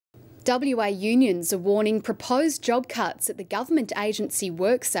WA unions are warning proposed job cuts at the government agency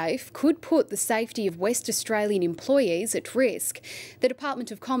WorkSafe could put the safety of West Australian employees at risk. The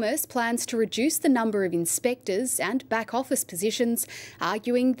Department of Commerce plans to reduce the number of inspectors and back office positions,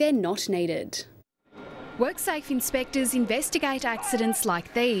 arguing they're not needed. WorkSafe inspectors investigate accidents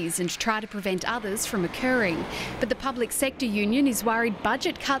like these and try to prevent others from occurring. But the public sector union is worried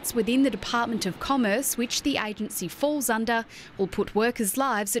budget cuts within the Department of Commerce, which the agency falls under, will put workers'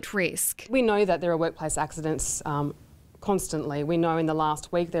 lives at risk. We know that there are workplace accidents constantly. We know in the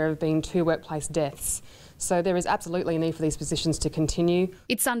last week there have been 2 workplace deaths. So there is absolutely a need for these positions to continue.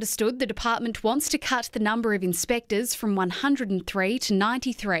 It's understood the department wants to cut the number of inspectors from 103 to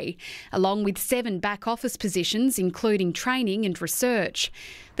 93, along with 7 back office positions, including training and research.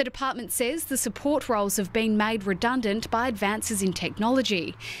 The department says the support roles have been made redundant by advances in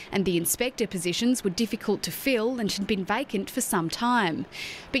technology, and the inspector positions were difficult to fill and had been vacant for some time.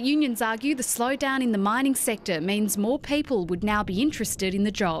 But unions argue the slowdown in the mining sector means more people would now be interested in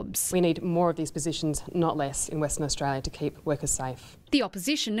the jobs. We need more of these positions, not less, in Western Australia to keep workers safe. The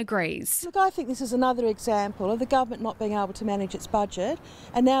opposition agrees. Look, I think this is another example of the government not being able to manage its budget,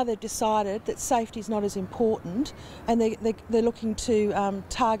 and now they've decided that safety is not as important, and they're looking to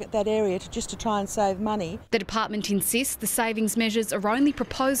target that area to try and save money. The department insists the savings measures are only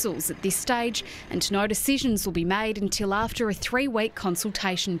proposals at this stage, and no decisions will be made until after a 3-week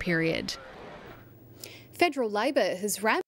consultation period. Federal Labor has ramped